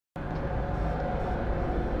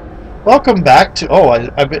Welcome back to... Oh,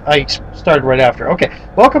 I started right after. Okay.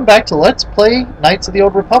 Welcome back to Let's Play Knights of the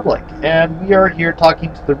Old Republic. And we are here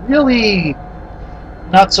talking to the really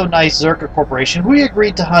not-so-nice Zerka Corporation, who we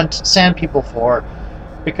agreed to hunt sand people for,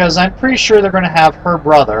 because I'm pretty sure they're going to have her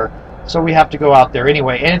brother, so we have to go out there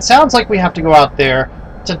anyway. And it sounds like we have to go out there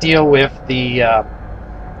to deal with the...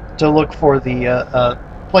 to look for the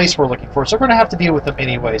place we're looking for. So we're going to have to deal with them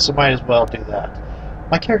anyway, so might as well do that.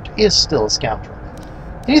 My character is still a scoundrel.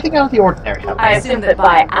 Anything out of the ordinary happening? I assume that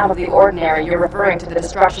by out of the ordinary, you're referring to the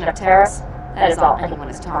destruction of Terrace? That is all anyone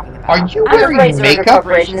is talking about. Are you I'm wearing afraid Zerka makeup?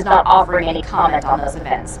 Corporation is not offering any comment on those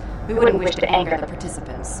events. We wouldn't wish to anger the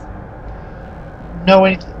participants. Know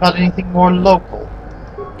anything about anything more local?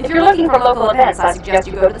 If you're looking for local events, I suggest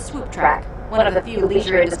you go to the Swoop Track, one of the few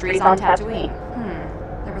leisure industries on Tatooine.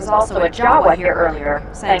 There was also a Jawa here earlier,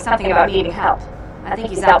 saying something about needing help. I think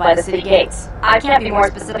he's out by the city gates. I can't be more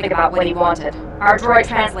specific about what he wanted. Our droid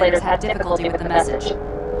translators had difficulty with the message.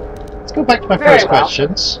 Let's go back to my Very first well.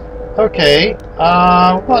 questions. Okay,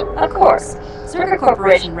 what? Of course. Zerka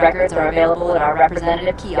Corporation records are available at our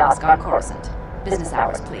representative kiosk on Coruscant. Business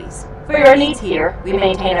hours, please. For your needs here, we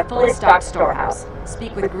maintain a fully stocked storehouse.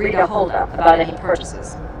 Speak with Greta Holda about any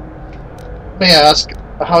purchases. May I ask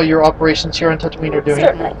how your operations here on Tatooine are doing?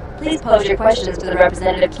 Certainly. Please pose your questions to the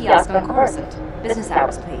representative kiosk on Coruscant. Business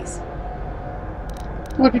hours, please.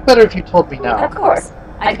 It would be better if you told me now. Of course.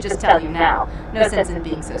 I could just tell you now. No sense in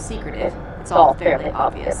being so secretive. It's all fairly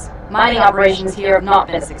obvious. Mining operations here have not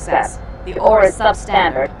been a success. The ore is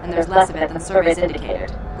substandard, and there's less of it than surveys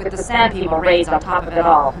indicated. With the Sand People raids on top of it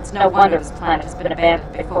all, it's no wonder this planet has been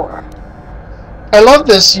abandoned before. I love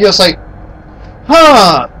this. You're just like,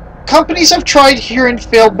 huh, companies have tried here and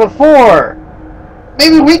failed before.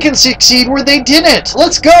 Maybe we can succeed where they didn't.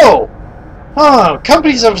 Let's go. Huh,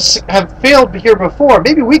 companies have failed here before.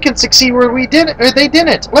 Maybe we can succeed where we didn't, or they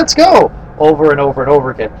didn't. Let's go. Over and over and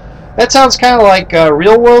over again. That sounds kind of like a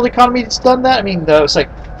real-world economy that's done that. I mean, it's like,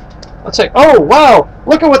 oh wow,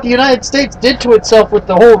 look at what the United States did to itself with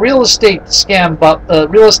the whole real estate scam,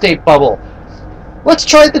 real estate bubble. Let's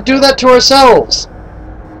try to do that to ourselves.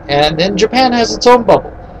 And then Japan has its own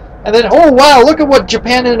bubble. And then, oh wow, look at what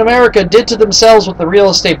Japan and America did to themselves with the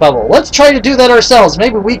real estate bubble. Let's try to do that ourselves.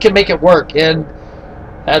 Maybe we can make it work. And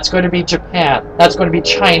that's going to be Japan. That's going to be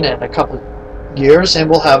China in a couple of years, and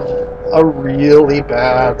we'll have a really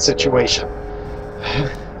bad situation.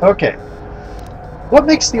 Okay. What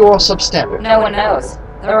makes the oil substandard? No one knows.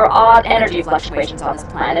 There are odd energy fluctuations on this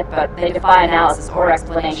planet, but they defy analysis or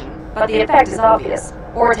explanation. But the effect is obvious.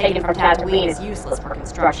 Ore taken from Tatooine is useless for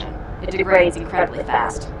construction. It degrades incredibly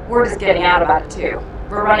fast. Word is getting out about it too.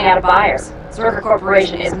 We're running out of buyers. Zerka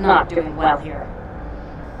Corporation is not doing well here.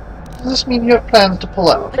 Does this mean you have plans to pull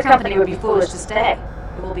out? The company would be foolish to stay.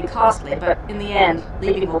 It will be costly, but in the end,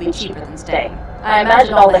 leaving will be cheaper than staying. I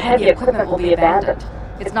imagine all the heavy equipment will be abandoned.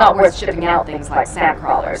 It's not worth shipping out things like sand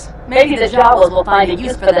crawlers. Maybe the Jawas will find a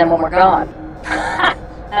use for them when we're gone.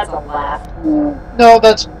 That's a laugh. No,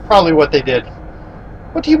 that's probably what they did.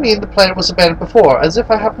 What do you mean the planet was abandoned before? As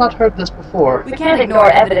if I have not heard this before. We can't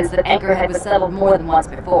ignore evidence that Anchorhead was settled more than once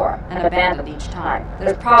before, and abandoned each time.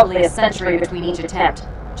 There's probably a century between each attempt,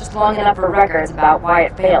 just long enough for records about why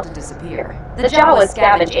it failed to disappear. The Jawas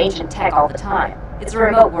scavenge ancient tech all the time. It's a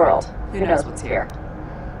remote world. Who knows what's here?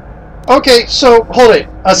 Okay, so, hold it.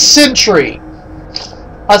 A century.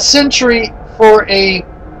 A century for a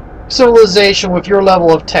civilization with your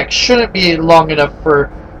level of tech shouldn't be long enough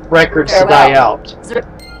for records to die out.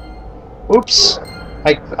 Oops.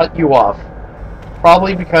 I cut you off.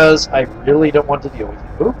 Probably because I really don't want to deal with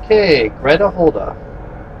you. Okay, Greta Holda.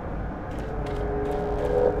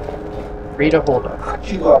 Greta Holda.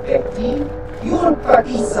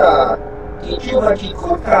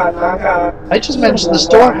 I just mentioned the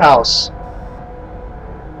storehouse.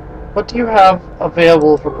 What do you have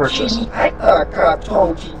available for purchase?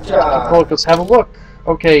 Let's have a look.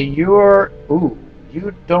 Okay, you're... Ooh.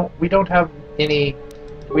 We don't have any...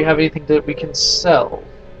 Do we have anything that we can sell?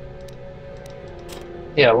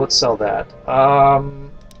 Yeah, let's sell that.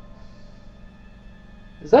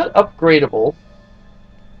 Is that upgradable?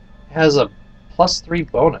 It has a +3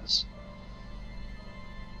 bonus.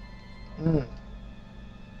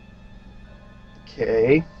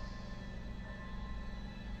 Okay.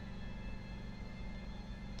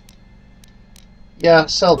 Yeah,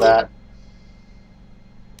 sell that.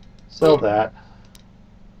 Sell that.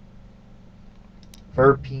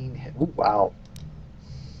 Verpine. Ooh, wow.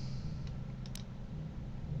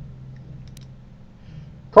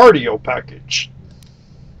 Cardio package.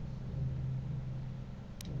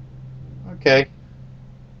 Okay.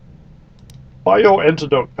 Bio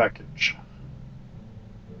antidote package.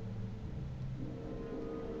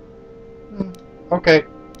 Okay.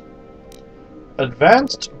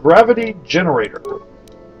 Advanced gravity generator.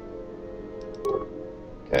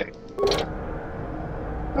 Okay.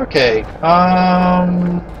 Okay.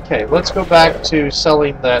 Okay, let's go back to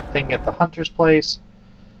selling that thing at the hunter's place.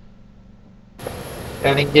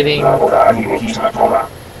 And then getting...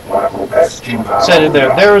 Said in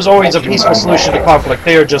there, there is always a peaceful solution to conflict.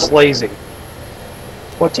 They are just lazy.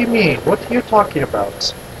 What do you mean? What are you talking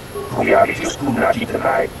about?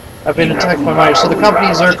 I've been attacked by miners, so the company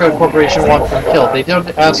Zerko Corporation wants them killed. They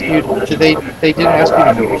didn't ask you to, they didn't ask you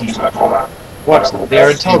to do it. Watch them. They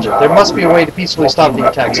are intelligent. There must be a way to peacefully stop the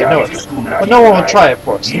attacks. I know it. But no one will try it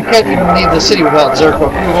for us. You can't even leave the city without Zerko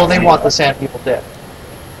approval. They want the Sand People dead.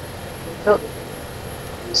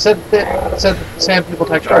 Said the Sand People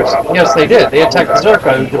attacked first. Yes, they did. They attacked the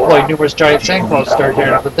Zerka, who deployed numerous giant sand clusters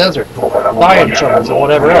here into the desert, lion shovels, and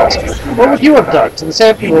whatever else. What would you have done? To the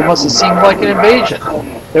Sand People, it must have seemed like an invasion.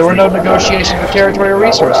 There were no negotiations for territory or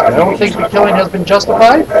resources. I don't think the killing has been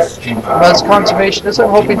justified. But as conservationists, I'm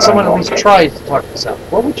hoping someone at least tries to talk this out.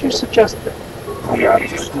 What would you suggest then?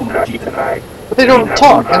 But they don't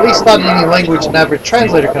talk, at least not in any language an average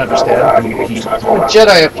translator can understand. A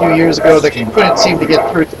Jedi a few years ago that couldn't seem to get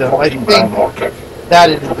through to them. I think that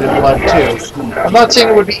ended in blood too. I'm not saying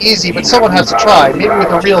it would be easy, but someone has to try, maybe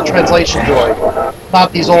with a real translation droid,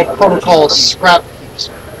 not these old protocol scrap heaps.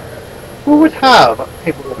 Who would have a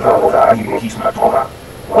capable droid?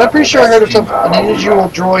 Well, I'm pretty sure I heard of an unusual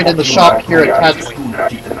droid in the shop here at Tatooine.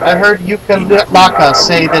 I heard Yuka Laka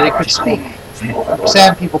say that it could speak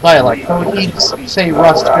Sand People dialect, though he'd say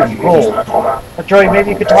rust and gold. A droid,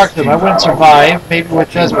 maybe you could talk to them. I wouldn't survive. Maybe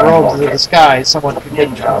with desert robes in the sky, someone could get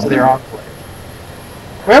into their enclave.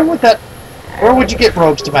 Where would you get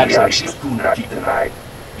robes to match that?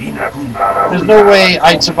 There's no way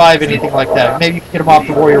I'd survive anything like that. Maybe you could get them off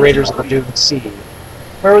the warrior raiders of the Dune Sea.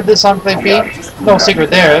 Where would this enclave be? No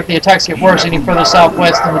secret there. If the attacks get worse any further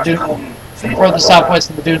southwest than the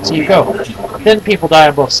Dune Sea you go, then people die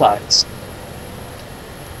on both sides.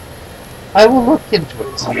 I will look into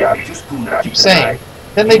it. Keep saying.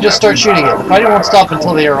 Then they just start shooting it. The fighting won't stop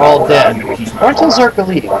until they are all dead. Or until Zerka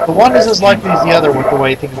leave. The one is as likely as the other with the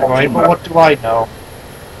way things are going, but what do I know?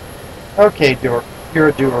 Okay,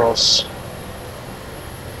 Duros.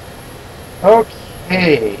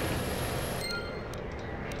 Okay.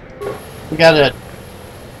 We got a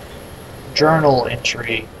journal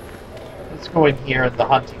entry. Let's go in here in the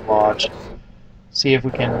hunting lodge. See if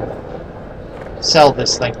we can sell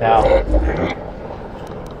this thing now.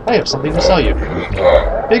 I have something to sell you.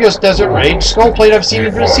 Biggest desert raid skull plate I've seen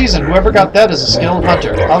in the season. Whoever got that is a skilled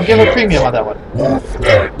hunter. I'll give a premium on that one.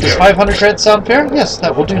 Does 500 credits sound fair? Yes,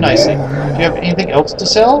 that will do nicely. Do you have anything else to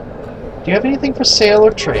sell? Do you have anything for sale or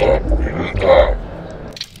trade?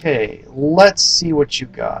 Okay, let's see what you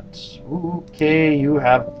got. Okay, you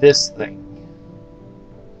have this thing.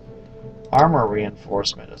 Armor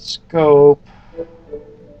reinforcement, a scope.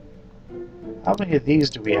 How many of these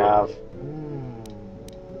do we have?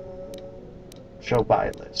 Show buy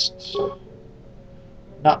list.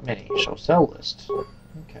 Not many. Show sell list.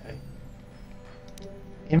 Okay.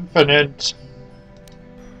 Infinite.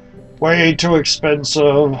 Way too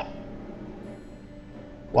expensive.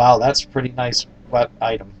 Wow, that's a pretty nice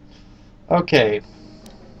item. Okay.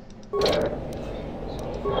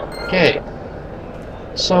 Okay.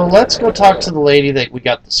 So let's go talk to the lady that we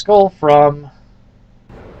got the skull from.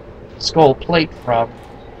 Skull plate from.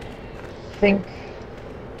 I think.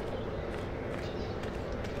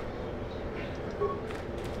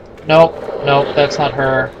 Nope, that's not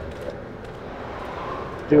her.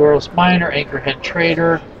 Duros Miner, Anchorhead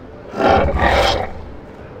Trader.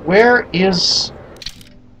 Where is...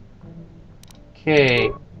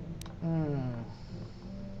 Okay.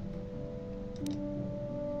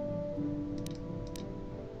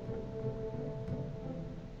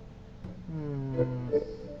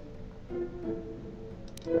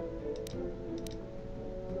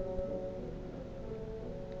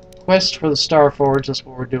 Quest for the Star Forge, that's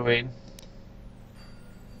what we're doing.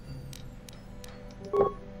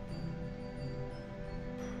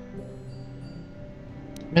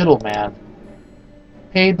 Middleman.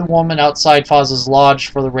 Paid the woman outside Foz's lodge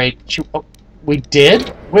for the raid. Oh, we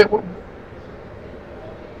did? Wait,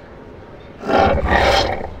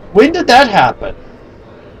 when did that happen?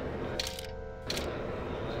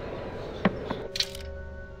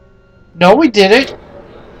 No, we didn't.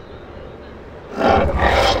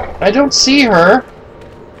 I don't see her.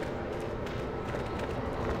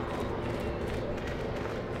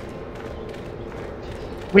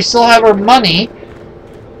 We still have her money.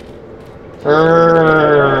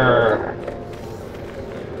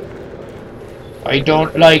 I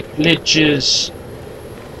don't like liches.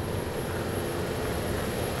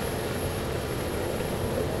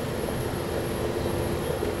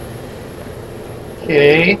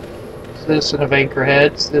 Okay. Citizen of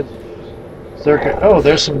Anchorhead. Oh,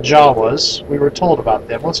 there's some Jawas. We were told about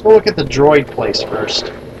them. Let's go look at the droid place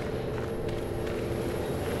first.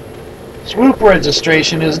 Swoop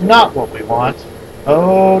registration is not what we want.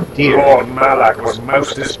 Oh dear. Lord Malak was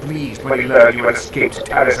most displeased when he learned you had escaped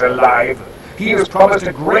Taris alive. He has promised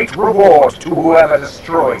a great reward to whoever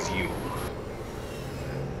destroys you.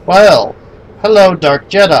 Well, hello, Dark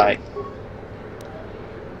Jedi.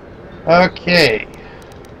 Okay.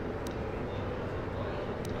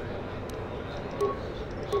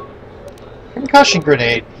 Concussion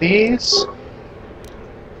grenade, please.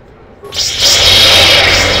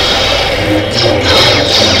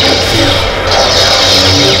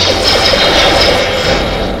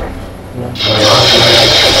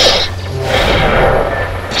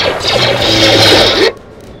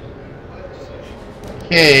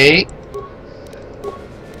 Okay.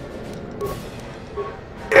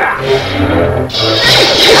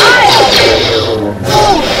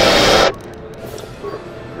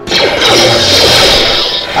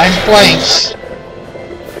 I'm flanked.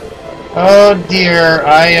 Oh dear,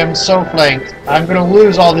 I am so flanked. I'm gonna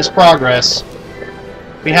lose all this progress.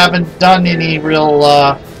 We haven't done any real,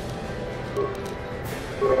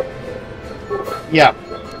 yeah.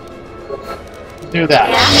 Do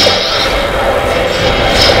that.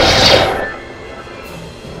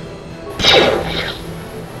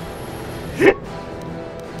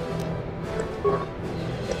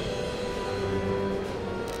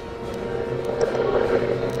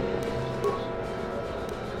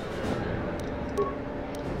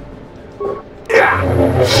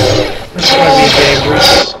 This is gonna be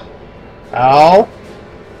dangerous. Ow.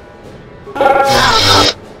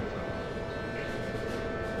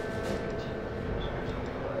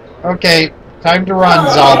 Okay, time to run,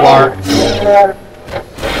 Zalbar.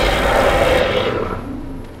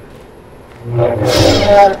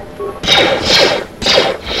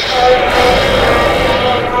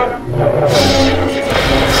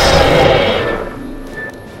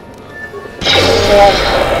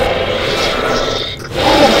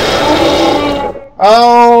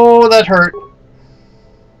 Oh, that hurt.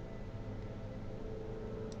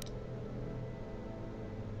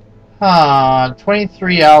 Huh,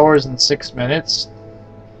 23 hours and 6 minutes.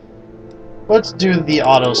 Let's do the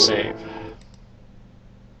autosave.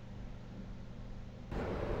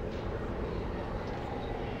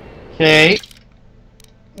 Okay.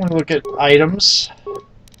 We'll look at items.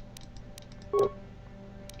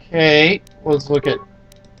 Okay, let's look at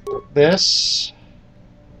this.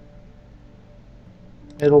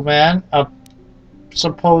 Middleman.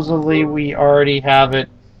 Supposedly we already have it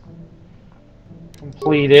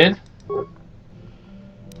completed.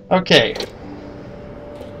 Okay.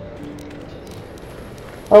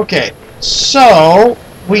 Okay, so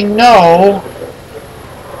we know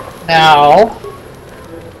now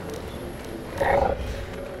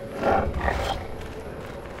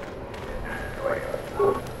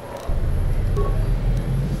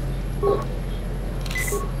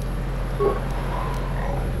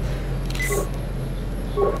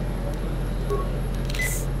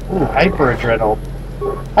ooh, hyper adrenal.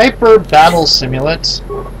 Hyper battle simulate.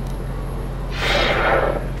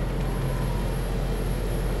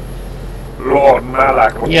 Lord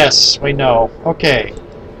Malak. Yes, we know. Okay.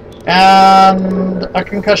 And a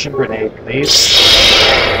concussion grenade, please.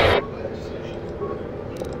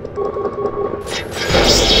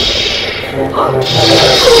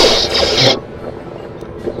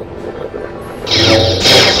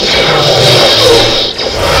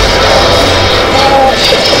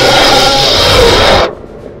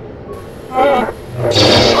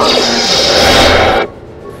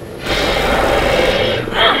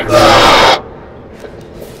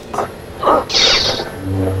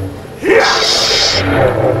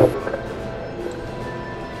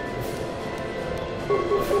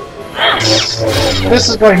 This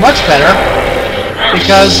is going much better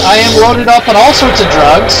because I am loaded up on all sorts of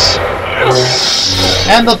drugs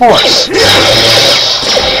and the Force.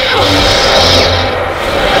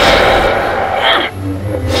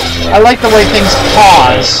 I like the way things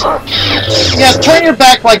pause. Yes, turn your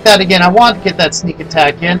back like that again. I want to get that sneak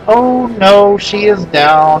attack in. Oh no, she is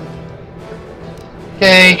down.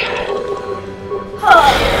 Okay.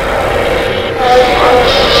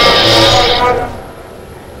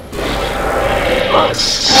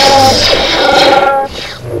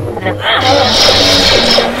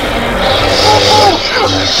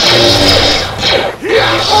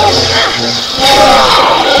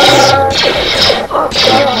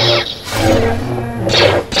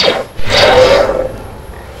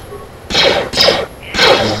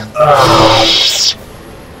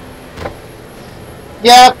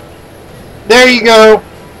 Yep. There you go.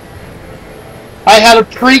 I had a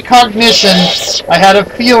precognition. I had a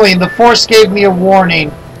feeling. The Force gave me a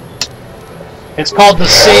warning. It's called the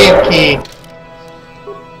save key.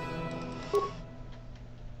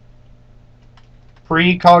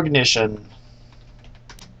 Precognition.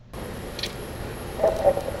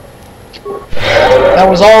 That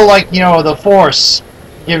was all like, you know, the Force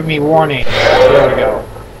giving me warning. There we go.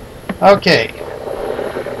 Okay.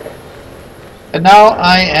 And now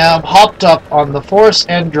I am hopped up on the Force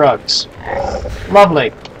and drugs.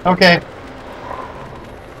 Lovely. Okay.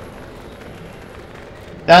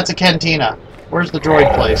 That's a cantina. Where's the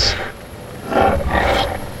droid place?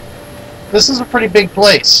 This is a pretty big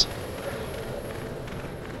place.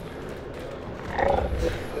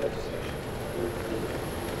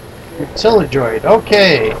 Utility droid.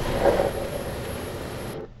 Okay.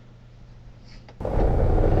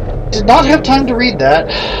 Did not have time to read that.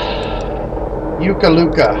 Yuka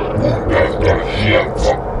Luka.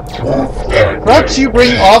 Perhaps you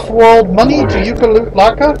bring off-world money to Yuka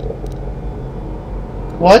Luka?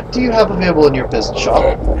 What do you have available in your business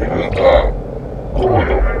shop?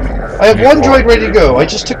 I have one droid ready to go. I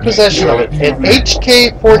just took possession of it. An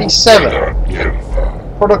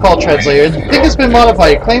HK-47. Protocol translator. The thing has been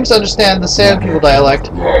modified. It claims to understand the Sand People dialect.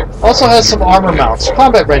 Also has some armor mounts.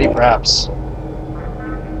 Combat ready, perhaps.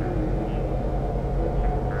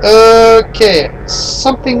 Okay.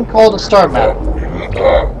 Something called a star map.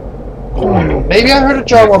 Maybe I heard a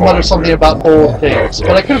Jawa mutter something about old things,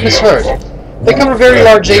 but I could have misheard. They cover very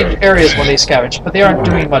large areas when they scavenge, but they aren't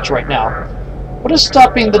doing much right now. What is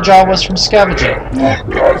stopping the Jawas from scavenging?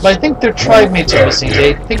 But I think their tribe mates are missing.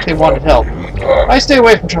 They think they wanted help. I stay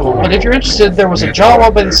away from trouble, but if you're interested, there was a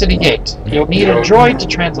Jawa by the city gate. You'll need a droid to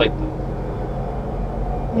translate them.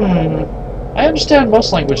 I understand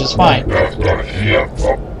most languages fine.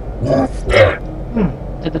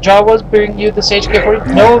 Did the Jawas bring you this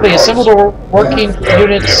HK-40? No, they assembled the working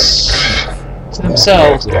units to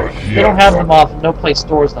themselves. They don't have them off, no place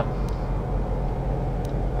stores them.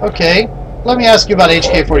 Okay, let me ask you about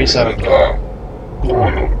HK-47.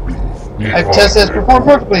 I've tested it, performed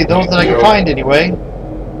perfectly, those that I can find anyway.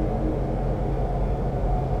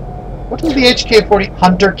 What does the HK-40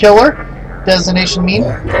 Hunter-Killer designation mean?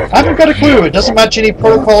 I haven't got a clue. It doesn't match any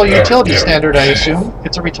protocol or utility standard, I assume. I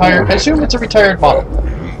assume it's a retired model.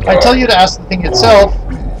 I tell you to ask the thing yourself,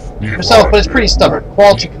 but it's pretty stubborn.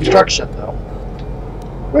 Quality construction, though.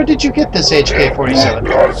 Where did you get this HK-47?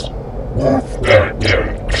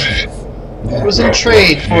 It was in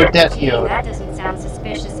trade for a debt he owed. That doesn't sound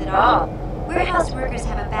suspicious at all. Warehouse workers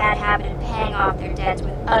have a bad habit of paying off their debts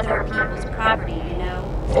with other people's property, you know.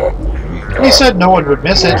 He said no one would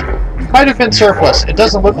miss it. Might have been surplus. It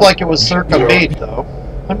doesn't look like it was circa made, though.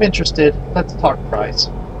 I'm interested. Let's talk price.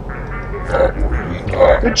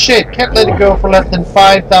 Good shape. Can't let it go for less than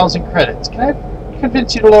 5,000 credits. Can I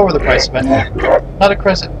convince you to lower the price of it? Not a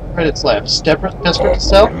credits left. Desperate to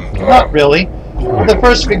sell? Not really. The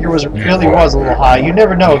first figure really was a little high. You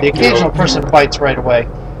never know. The occasional person bites right away.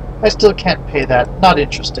 I still can't pay that. Not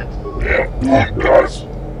interested.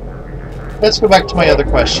 Let's go back to my other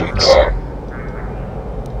questions.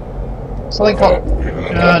 Something called...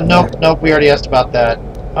 nope, we already asked about that.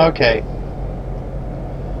 Okay.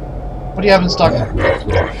 What do you have in stock?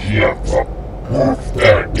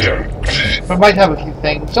 I might have a few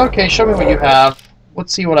things. Okay, show me what you have.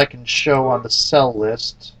 Let's see what I can show on the sell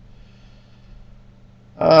list.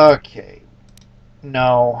 Okay.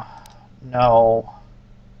 No.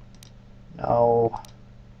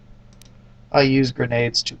 I use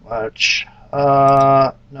grenades too much.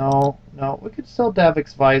 No. We could sell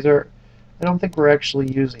Davik's visor. I don't think we're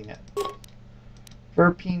actually using it.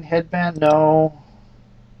 Verpine headband? No.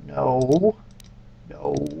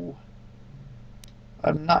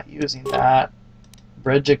 I'm not using that.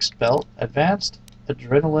 Brejik's belt. Advanced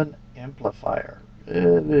adrenaline amplifier.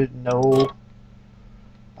 No.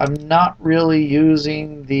 I'm not really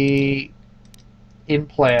using the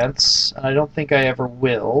implants, and I don't think I ever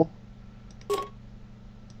will.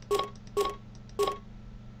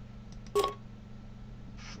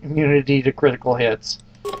 Immunity to critical hits.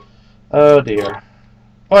 Oh dear.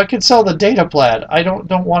 Oh, I could sell the data pad. I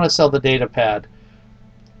don't want to sell the data pad.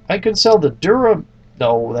 I could sell the Dura...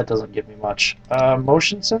 No, that doesn't give me much.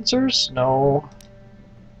 Motion sensors? No.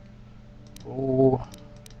 Ooh.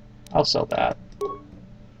 I'll sell that.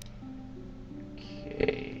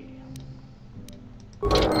 Okay.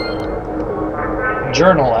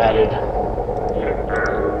 Journal added.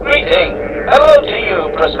 Greetings. Hello to you,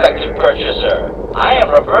 prospective purchaser. I am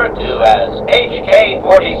referred to as HK-47,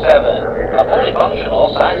 a fully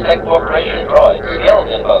functional Sci-Tech Corporation droid skilled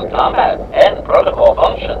in both combat and protocol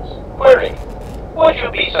functions. Query: would you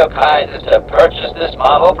be so kind as to purchase this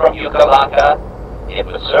model from Yukalaka? It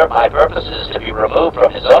would serve my purposes to be removed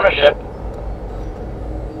from his ownership.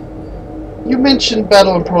 You mentioned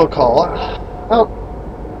battle and protocol.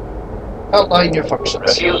 Outline your functions.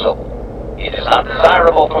 Refusal. It is not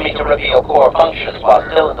desirable for me to reveal core functions while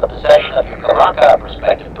still in the possession of Yukalaka,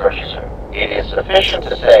 prospective purchaser. It is sufficient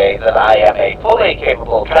to say that I am a fully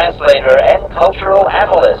capable translator and cultural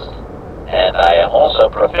analyst, and I am also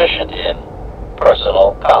proficient in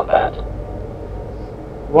personal combat.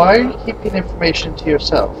 Why are you keeping information to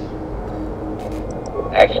yourself?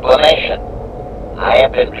 Explanation. I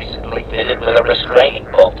have been recently fitted with a restraining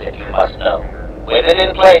bolt, if you must know. With it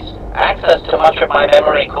in place, access to much of my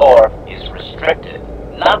memory core is restricted.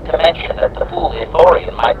 Not to mention that the fool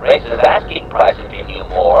Ithorian might raise his asking price if he knew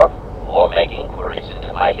more, or make inquiries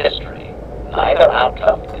into my history. Neither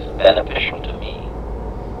outcome is beneficial to me.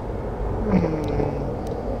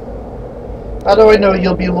 How do I know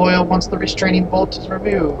you'll be loyal once the restraining bolt is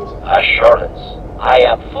removed? Assurance. I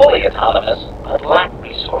am fully autonomous, but lack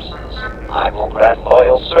resources. I will grant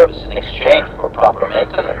loyal service in exchange for proper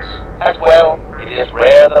maintenance. As well, it is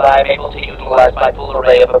rare that I am able to utilize my full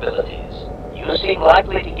array of abilities. You seem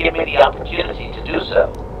likely to give me the opportunity to do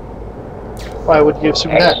so. Why would you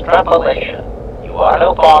assume that? Extrapolation. You are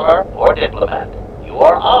no farmer or diplomat. You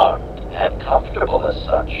are armed and comfortable as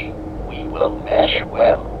such. We will mesh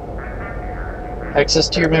well. Access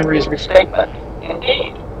to your memory is Statement.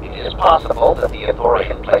 Indeed. It is possible that the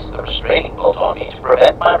Ithorian placed the restraining bolt on me to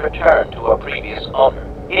prevent my return to a previous owner.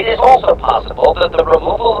 It is also possible that the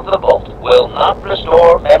removal of the bolt will not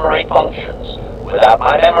restore memory functions. Without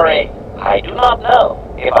my memory, I do not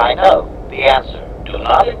know. If I know the answer, do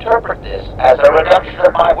not interpret this as a reduction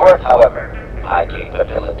of my worth, however. My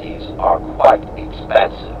capabilities are quite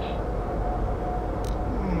expansive.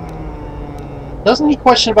 Doesn't he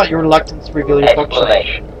question about your reluctance to reveal your functions?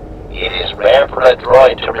 Explanation. It is rare for a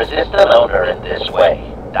droid to resist an owner in this way.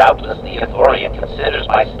 Doubtless the Ithorian considers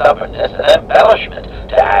my stubbornness an embellishment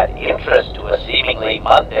to add interest to a seemingly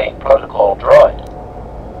mundane protocol droid.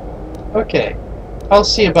 Okay. I'll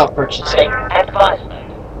see about purchasing. Advisement.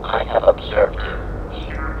 I have observed him.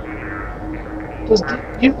 Does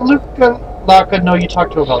Yukalaka know you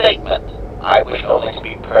talked to him about it? Statement. I wish only to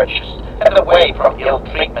be purchased and away from ill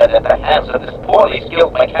treatment at the hands of this poorly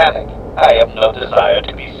skilled mechanic. I have no desire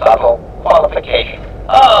to be subtle. Qualification.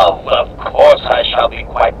 Oh, well, of course I shall be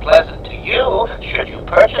quite pleasant to you, should you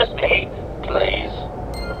purchase me, please.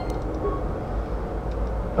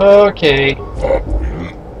 Okay.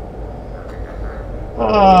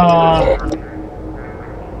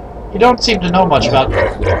 You don't seem to know much about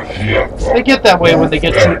them. They get that way when they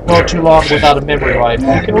go too long without a memory wipe.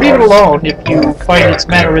 You can leave it alone if you find its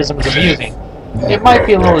mannerisms amusing. It might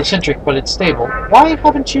be a little eccentric, but it's stable. Why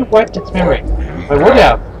haven't you wiped its memory? I would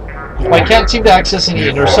have. I can't seem to access any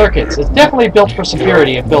inner circuits. It's definitely built for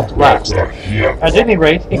security and built to last. At any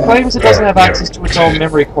rate, it claims it doesn't have access to its own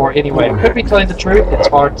memory core anyway. Could be telling the truth, it's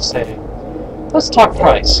hard to say. Let's talk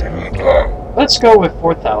price. Let's go with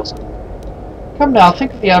 4,000. Come now,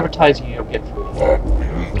 think of the advertising you'll get from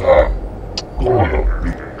me.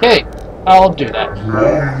 Okay, I'll do that.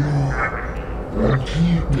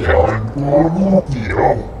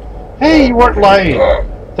 Hey, you weren't lying.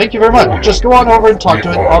 Thank you very much. Just go on over and talk to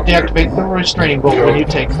it. I'll deactivate the restraining bolt when you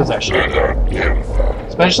take possession.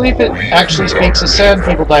 Especially if it actually speaks a Sand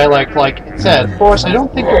People dialect like it said. Of course, I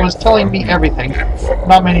don't think it was telling me everything.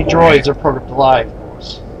 Not many droids are programmed to lie, of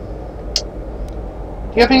course.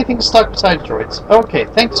 Do you have anything stuck besides droids? Okay,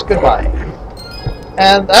 thanks, goodbye.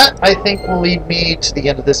 And that, I think, will lead me to the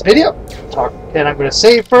end of this video. And I'm going to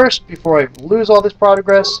save first, before I lose all this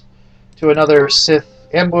progress, to another Sith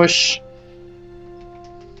ambush.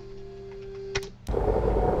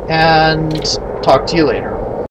 And talk to you later.